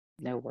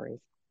No worries.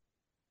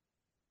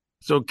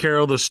 So,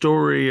 Carol, the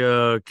story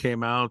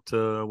came out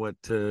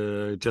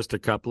just a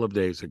couple of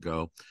days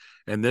ago,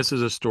 and this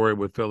is a story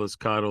with Phyllis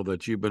Cottle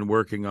that you've been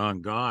working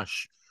on.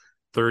 Gosh,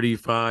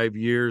 35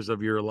 years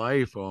of your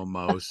life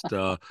almost,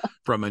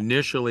 from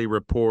initially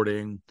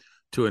reporting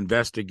to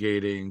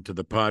investigating to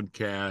the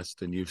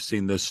podcast, and you've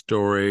seen this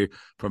story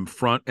from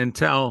front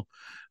until,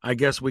 I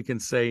guess we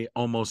can say,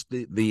 almost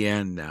the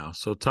end now.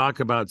 So, talk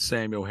about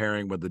Samuel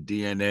Herring with the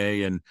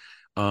DNA, and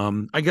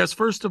I guess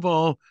first of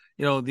all,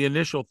 the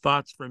initial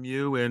thoughts from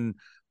you, and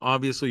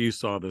obviously you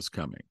saw this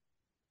coming.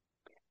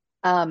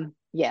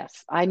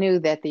 Yes, I knew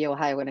that the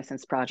Ohio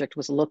Innocence Project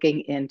was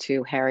looking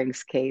into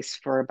Herring's case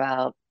for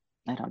about,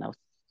 I don't know,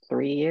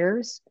 3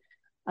 years.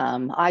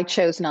 I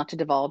chose not to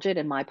divulge it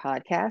in my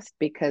podcast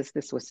because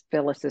this was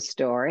Phyllis's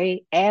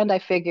story, and I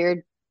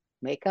figured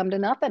may come to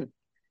nothing.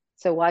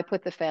 So why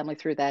put the family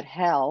through that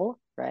hell,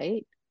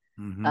 right?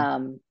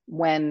 Mm-hmm.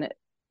 When,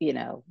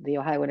 the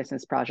Ohio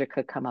Innocence Project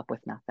could come up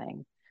with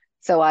nothing.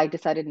 So I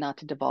decided not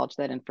to divulge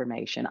that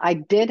information. I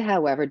did,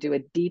 however, do a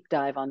deep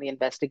dive on the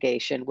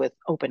investigation with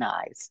open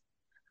eyes.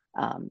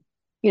 Um,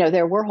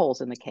 there were holes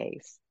in the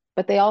case,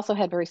 but they also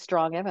had very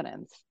strong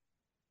evidence.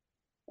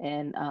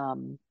 And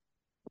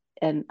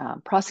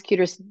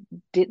prosecutors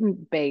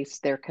didn't base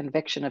their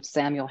conviction of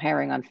Samuel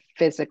Herring on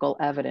physical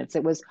evidence.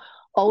 It was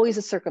always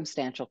a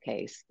circumstantial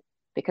case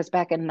because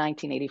back in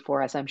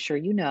 1984, as I'm sure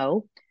you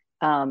know,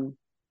 um,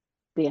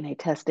 DNA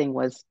testing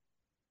was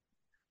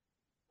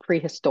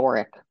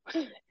prehistoric.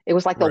 It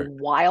was like the Right.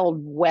 wild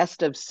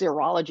west of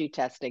serology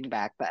testing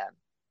back then.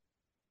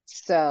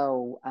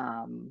 So,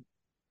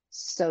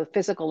 so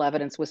physical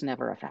evidence was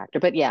never a factor.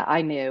 But yeah,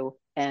 I knew.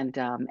 And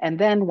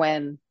then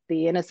when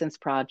the Innocence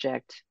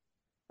Project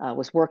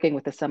was working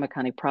with the Summit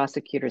County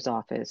Prosecutor's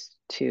Office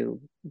to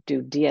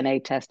do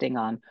DNA testing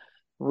on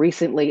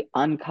recently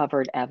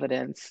uncovered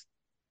evidence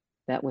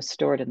that was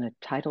stored in the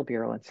Title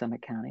Bureau in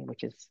Summit County,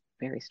 which is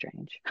very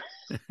strange.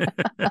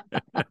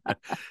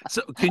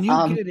 So can you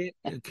Um, get it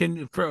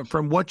can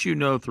from what you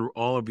know through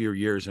all of your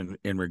years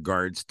in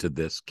regards to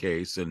this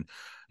case and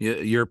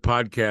your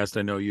podcast,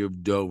 I know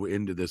you've dove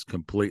into this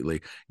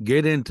completely.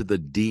 Get into the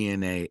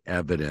DNA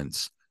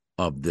evidence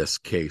of this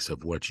case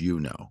of what you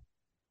know.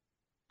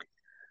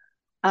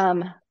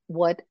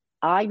 what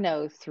I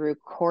know through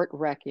court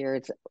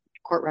records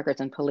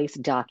and police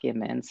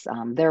documents,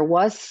 there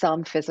was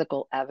some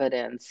physical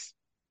evidence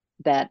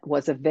that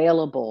was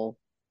available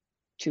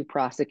to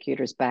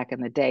prosecutors back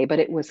in the day, but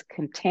it was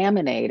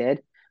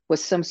contaminated with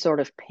some sort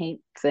of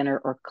paint thinner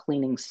or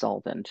cleaning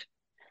solvent.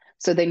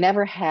 So they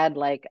never had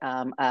like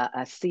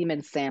a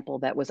semen sample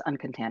that was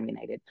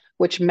uncontaminated,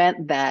 which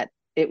meant that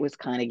it was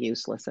kind of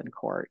useless in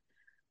court.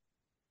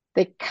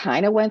 They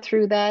kind of went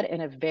through that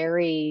in a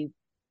very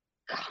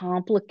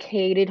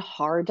complicated,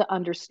 hard to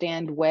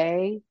understand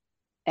way.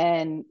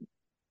 And,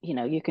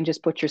 you can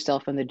just put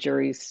yourself in the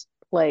jury's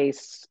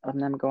place of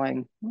them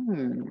going,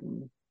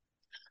 hmm.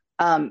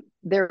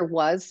 There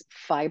was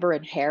fiber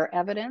and hair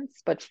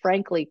evidence, but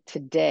frankly,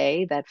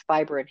 today that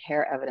fiber and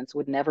hair evidence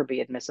would never be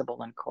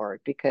admissible in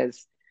court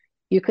because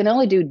you can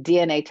only do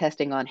DNA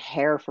testing on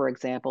hair, for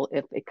example,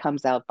 if it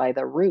comes out by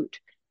the root,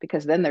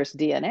 because then there's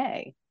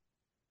DNA.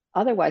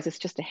 Otherwise, it's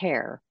just a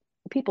hair.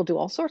 People do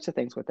all sorts of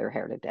things with their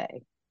hair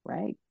today,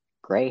 right?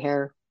 Gray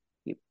hair,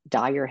 you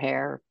dye your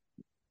hair.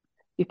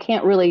 You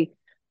can't really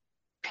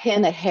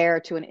pin a hair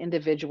to an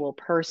individual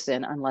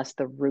person unless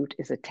the root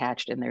is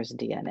attached and there's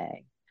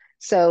DNA.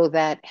 So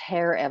that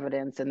hair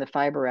evidence and the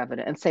fiber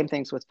evidence, and same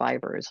things with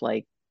fibers,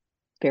 like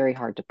very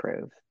hard to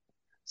prove.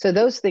 So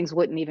those things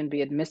wouldn't even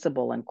be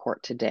admissible in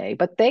court today,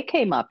 but they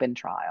came up in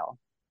trial.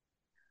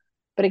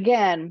 But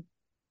again,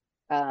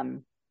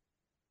 um,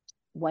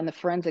 when the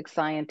forensic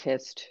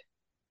scientist,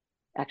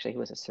 actually he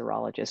was a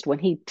serologist, when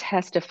he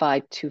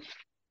testified to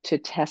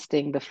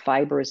testing the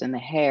fibers in the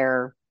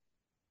hair,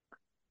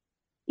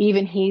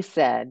 even he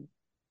said,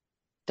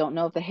 "Don't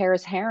know if the hair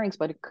is Herring's,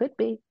 but it could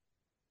be."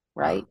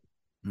 Wow. Right?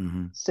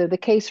 Mm-hmm. So the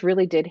case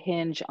really did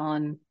hinge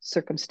on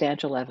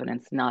circumstantial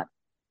evidence, not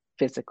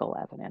physical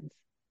evidence.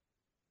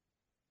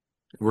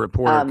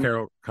 Reporter Um,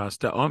 Carol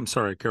Costello. Oh, I'm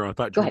sorry, Carol. I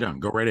thought Go you were ahead. done.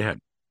 Go right ahead.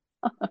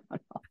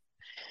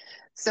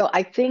 So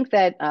I think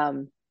that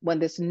when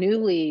this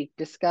newly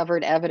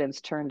discovered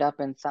evidence turned up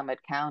in Summit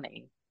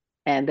County,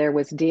 and there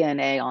was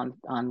DNA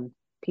on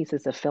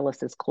pieces of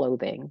Phyllis's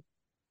clothing,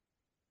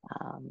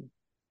 um,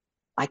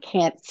 I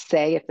can't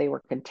say if they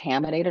were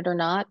contaminated or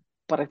not,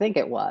 but I think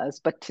it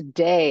was. But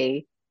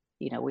today,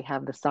 we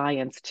have the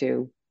science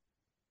to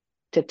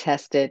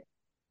test it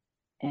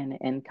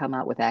and come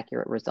out with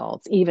accurate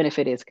results, even if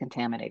it is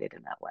contaminated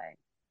in that way.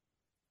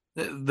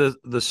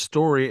 The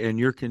story, and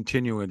you're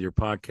continuing with your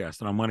podcast,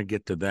 and I'm going to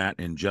get to that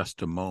in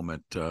just a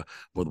moment,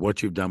 with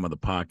what you've done with the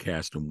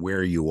podcast and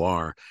where you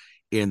are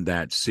in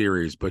that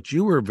series. But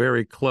you were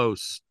very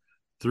close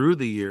through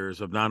the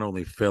years of not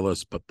only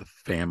Phyllis but the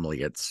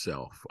family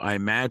itself. I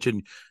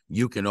imagine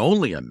you can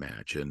only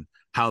imagine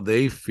how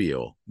they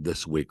feel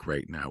this week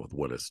right now with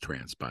what has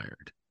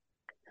transpired.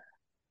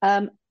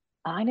 Um,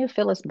 I knew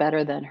Phyllis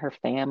better than her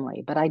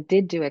family, but I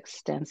did do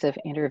extensive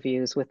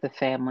interviews with the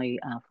family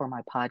for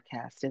my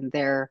podcast, and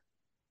they're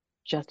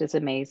just as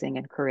amazing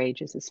and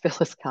courageous as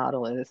Phyllis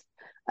Cottle is.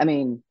 I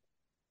mean,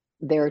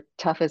 they're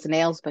tough as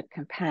nails, but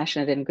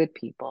compassionate and good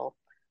people.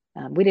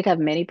 We did have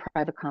many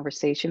private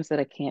conversations that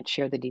I can't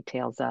share the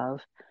details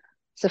of.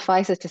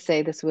 Suffice it to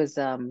say, this was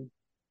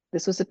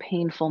a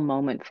painful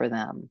moment for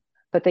them,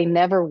 but they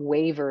never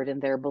wavered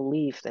in their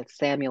belief that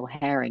Samuel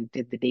Herring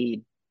did the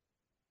deed.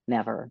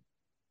 Never.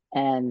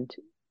 And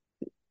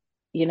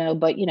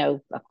but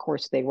of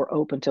course they were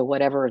open to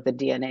whatever the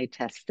DNA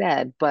test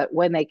said. But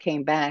when they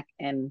came back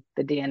and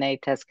the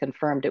DNA test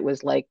confirmed it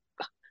was like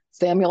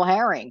Samuel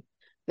Herring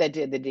that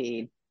did the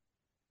deed,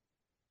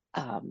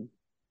 um,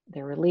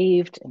 they're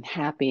relieved and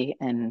happy,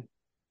 and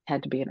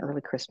had to be an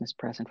early Christmas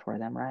present for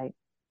them, right?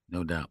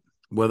 No doubt.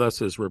 With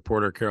us is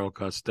reporter Carol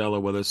Costello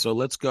with us. So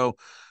let's go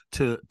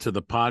to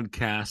the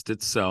podcast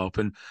itself.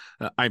 And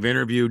I've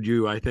interviewed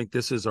you. I think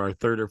this is our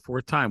third or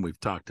fourth time we've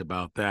talked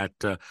about that.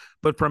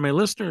 But for my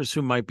listeners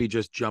who might be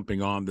just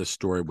jumping on this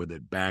story with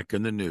it back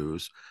in the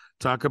news,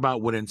 talk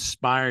about what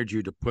inspired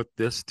you to put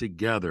this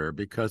together,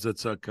 because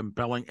it's a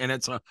compelling and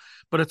it's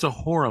a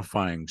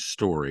horrifying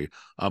story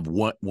of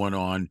what went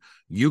on.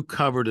 You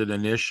covered it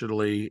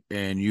initially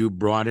and you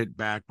brought it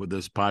back with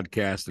this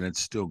podcast, and it's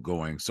still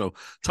going. So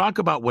talk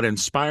about what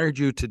inspired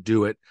you to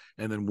do it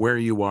and then where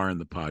you are in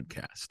the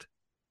podcast.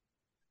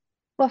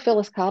 Well,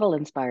 Phyllis Cottle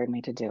inspired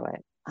me to do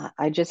it.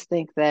 I just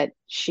think that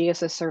she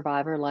is a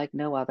survivor like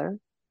no other.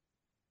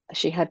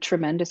 She had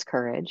tremendous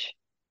courage.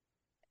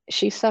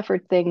 She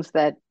suffered things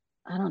that,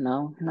 I don't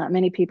know, not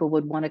many people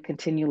would want to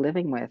continue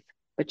living with,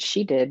 but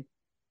she did.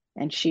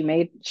 And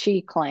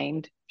she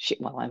claimed,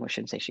 well, I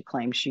shouldn't say she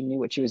claimed, she knew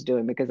what she was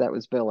doing because that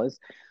was Phyllis.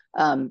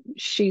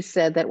 She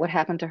said that what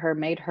happened to her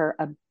made her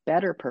a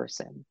better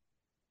person,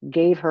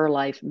 gave her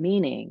life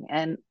meaning.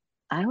 And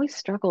I always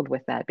struggled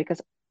with that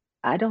because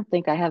I don't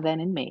think I have that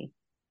in me,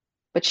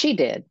 but she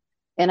did.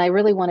 And I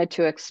really wanted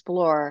to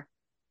explore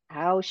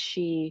how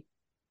she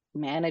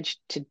managed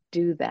to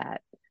do that,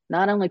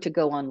 not only to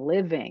go on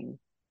living,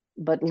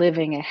 but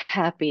living a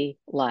happy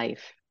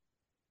life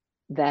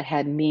that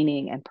had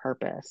meaning and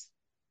purpose.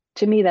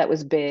 To me, that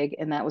was big.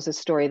 And that was a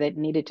story that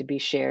needed to be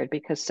shared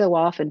because so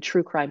often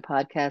true crime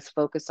podcasts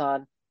focus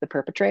on the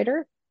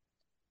perpetrator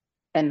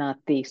and not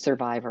the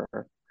survivor,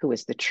 who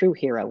is the true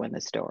hero in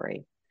the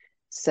story.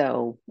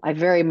 So I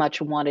very much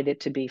wanted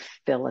it to be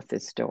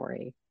Phyllis's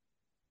story.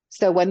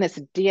 So when this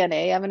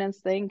DNA evidence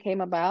thing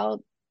came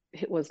about,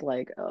 it was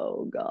like,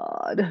 oh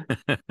God,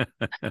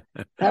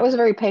 that was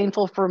very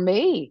painful for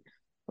me,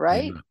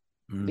 right?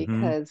 Yeah. Mm-hmm.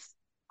 Because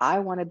I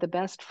wanted the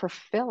best for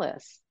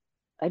Phyllis.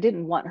 I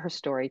didn't want her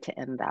story to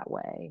end that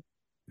way.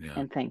 Yeah.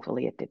 And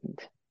thankfully it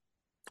didn't.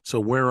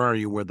 So where are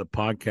you with the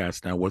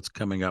podcast now? What's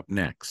coming up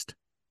next?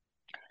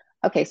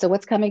 Okay, so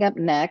what's coming up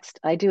next?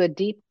 I do a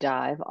deep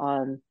dive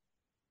on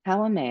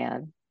how a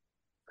man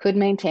could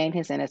maintain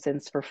his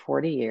innocence for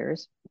 40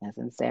 years, as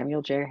in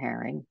Samuel J.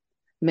 Herring,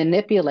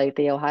 manipulate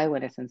the Ohio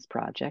Innocence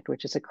Project,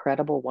 which is a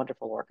credible,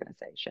 wonderful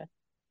organization,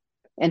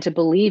 into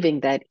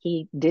believing that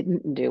he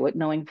didn't do it,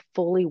 knowing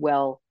fully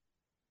well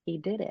he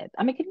did it.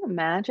 I mean, can you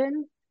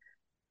imagine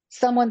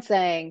someone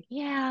saying,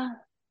 yeah,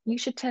 you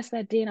should test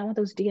that DNA. I want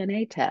those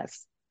DNA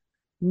tests,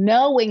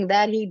 knowing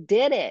that he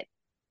did it?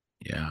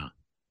 Yeah.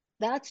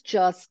 That's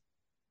just,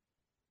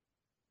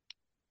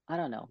 I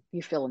don't know,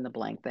 you fill in the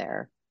blank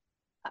there.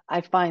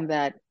 I find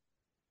that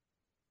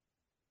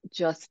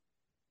just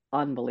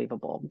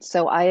unbelievable.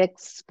 So I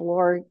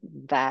explore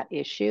that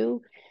issue.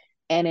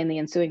 And in the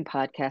ensuing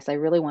podcast, I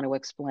really want to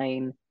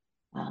explain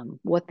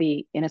what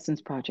the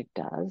Innocence Project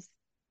does,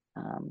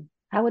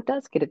 how it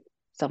does get it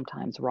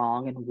sometimes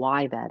wrong, and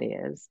why that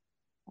is,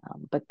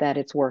 but that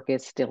its work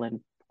is still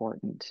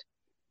important.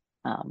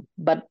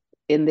 But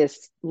in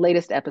this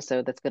latest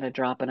episode that's going to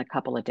drop in a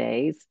couple of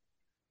days,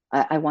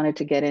 I wanted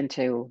to get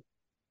into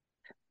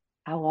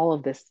how all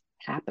of this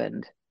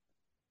happened,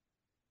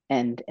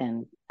 and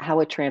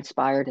how it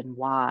transpired and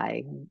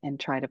why, and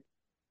try to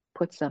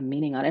put some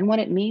meaning on it and what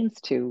it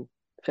means to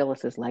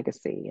Phyllis's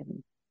legacy,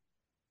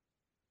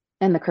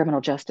 and the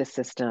criminal justice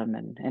system,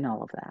 and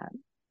all of that.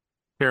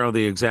 Carol,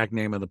 the exact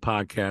name of the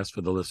podcast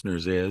for the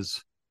listeners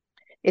is?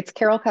 It's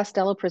Carol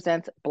Costello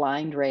Presents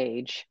Blind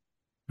Rage.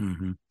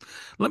 Mm-hmm.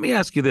 Let me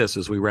ask you this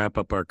as we wrap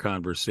up our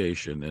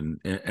conversation,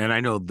 and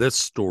I know this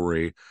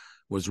story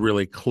was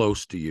really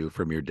close to you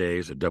from your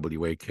days at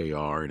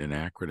WAKR and in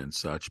Akron and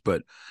such,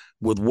 but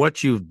with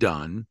what you've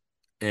done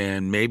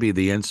and maybe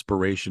the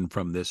inspiration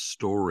from this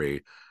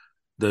story,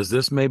 does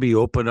this maybe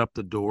open up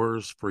the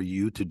doors for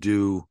you to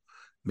do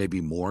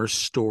maybe more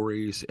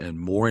stories and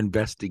more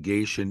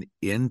investigation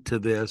into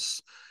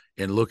this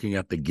and looking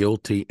at the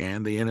guilty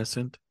and the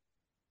innocent?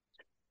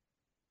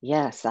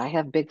 Yes, I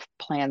have big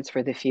plans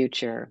for the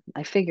future.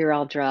 I figure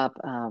I'll drop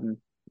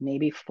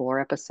maybe 4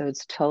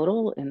 episodes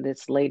total in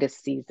this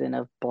latest season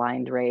of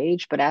Blind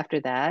Rage. But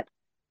after that,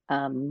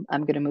 I'm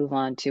going to move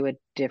on to a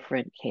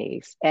different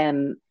case.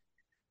 And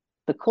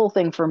the cool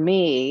thing for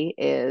me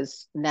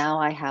is now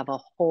I have a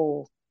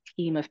whole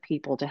team of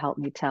people to help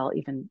me tell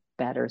even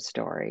better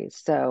stories.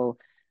 So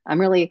I'm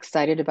really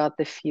excited about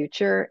the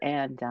future.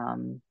 And,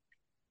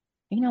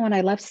 when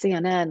I left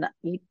CNN,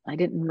 I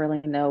didn't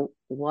really know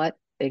what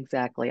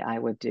exactly I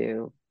would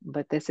do,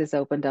 but this has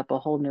opened up a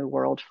whole new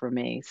world for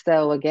me.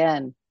 So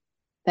again,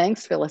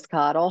 thanks, Phyllis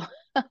Cottle.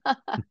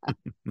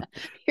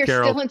 You're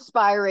Carol, still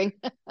inspiring.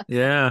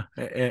 yeah,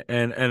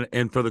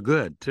 and for the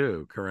good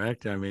too,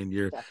 correct? I mean,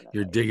 you're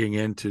Definitely. digging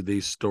into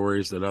these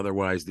stories that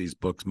otherwise these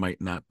books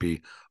might not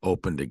be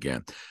opened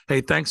again.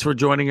 Hey, thanks for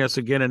joining us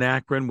again in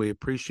Akron. We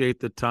appreciate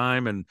the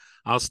time, and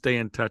I'll stay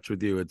in touch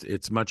with you.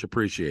 It's much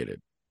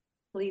appreciated.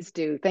 Please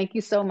do. Thank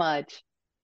you so much.